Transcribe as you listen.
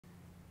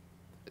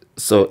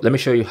So let me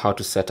show you how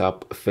to set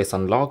up Face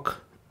Unlock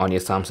on your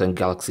Samsung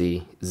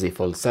Galaxy Z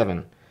Fold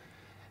 7.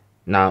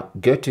 Now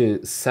go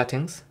to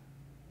Settings.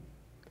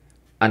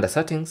 Under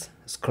Settings,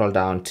 scroll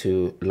down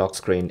to Lock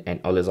Screen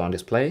and Always On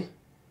Display.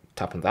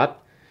 Tap on that.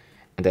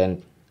 And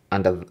then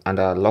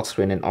under Lock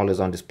Screen and Always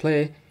On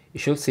Display, you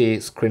should see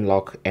Screen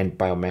Lock and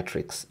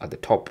Biometrics at the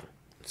top.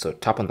 So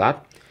tap on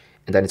that.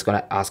 And then it's going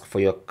to ask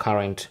for your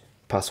current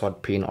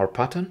password, PIN, or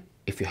pattern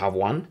if you have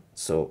one.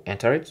 So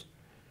enter it.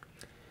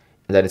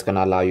 And then it's going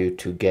to allow you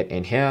to get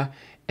in here,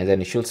 and then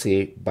you should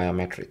see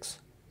biometrics.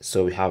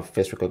 So we have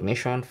face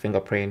recognition,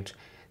 fingerprint.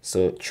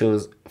 So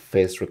choose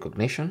face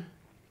recognition.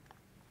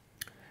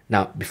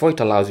 Now, before it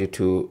allows you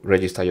to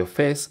register your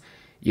face,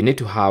 you need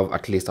to have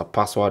at least a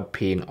password,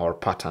 PIN, or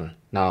pattern.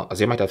 Now,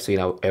 as you might have seen,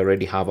 I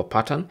already have a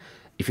pattern.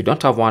 If you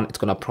don't have one, it's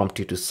going to prompt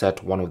you to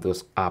set one of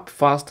those up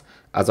first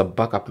as a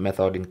backup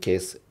method in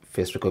case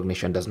face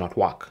recognition does not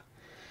work.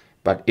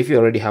 But if you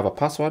already have a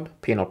password,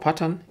 PIN, or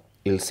pattern,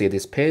 you'll see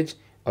this page.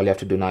 All you have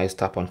to do now is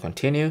tap on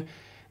continue.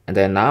 And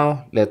then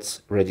now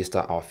let's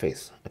register our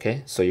face.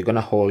 Okay, so you're going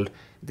to hold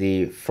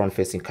the front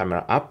facing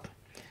camera up.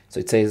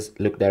 So it says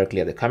look directly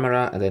at the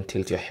camera and then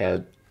tilt your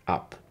head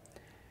up.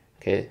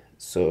 Okay,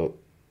 so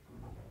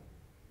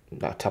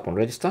now tap on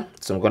register.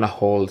 So I'm going to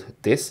hold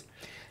this.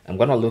 I'm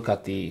going to look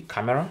at the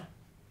camera,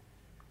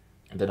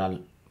 and then I'll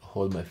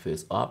hold my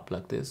face up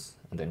like this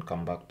and then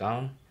come back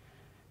down.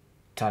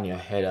 Turn your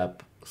head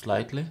up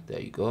slightly. There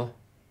you go.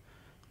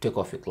 Take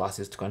off your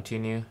glasses to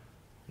continue.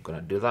 I'm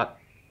gonna do that.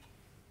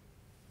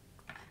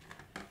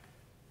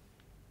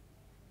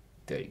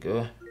 There you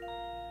go.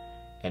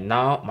 And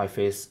now my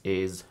face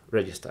is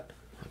registered.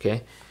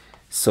 Okay,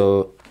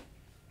 so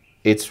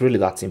it's really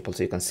that simple.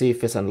 So you can see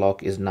Face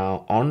Unlock is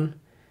now on,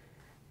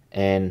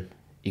 and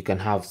you can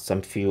have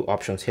some few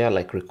options here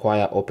like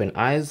require open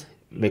eyes.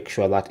 Make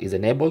sure that is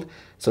enabled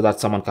so that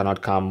someone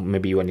cannot come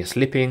maybe when you're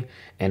sleeping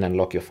and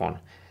unlock your phone.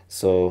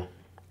 So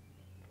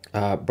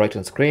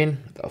brighten screen,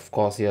 of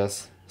course,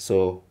 yes.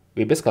 So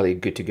we're basically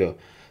good to go.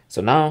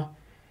 So now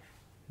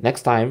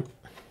next time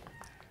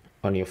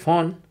on your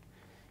phone,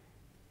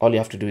 all you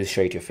have to do is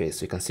show it your face.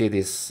 So you can see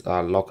this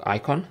lock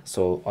icon.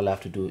 So all I have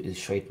to do is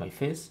show it my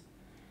face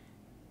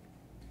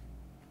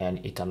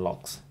and it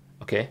unlocks.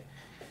 Okay,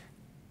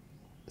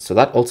 so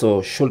that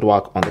also should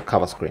work on the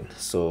cover screen.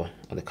 So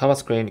on the cover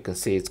screen, you can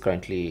see it's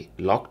currently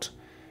locked,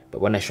 but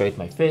when I show it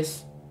my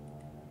face,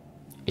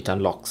 it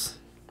unlocks.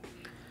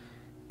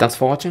 Thanks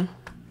for watching.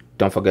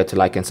 Don't forget to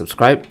like and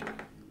subscribe.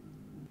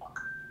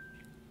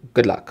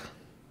 Good luck.